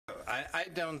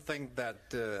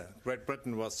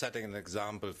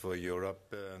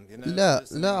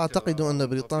لا أعتقد أن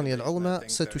بريطانيا العظمى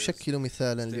ستشكل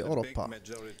مثالا لأوروبا.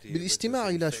 بالاستماع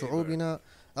إلى شعوبنا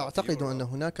أعتقد أن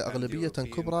هناك أغلبية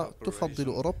كبرى تفضل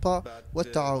أوروبا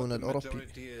والتعاون الأوروبي،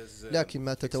 لكن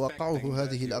ما تتوقعه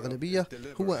هذه الأغلبية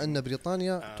هو أن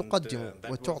بريطانيا تقدم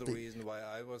وتعطي،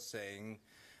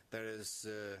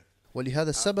 ولهذا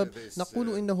السبب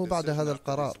نقول إنه بعد هذا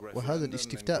القرار وهذا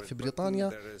الاستفتاء في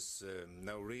بريطانيا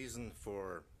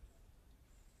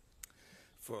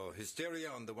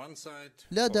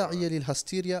لا داعي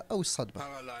للهستيريا أو الصدمة.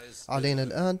 علينا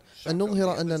الآن أن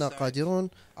نظهر أننا قادرون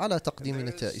على تقديم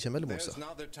نتائج ملموسة.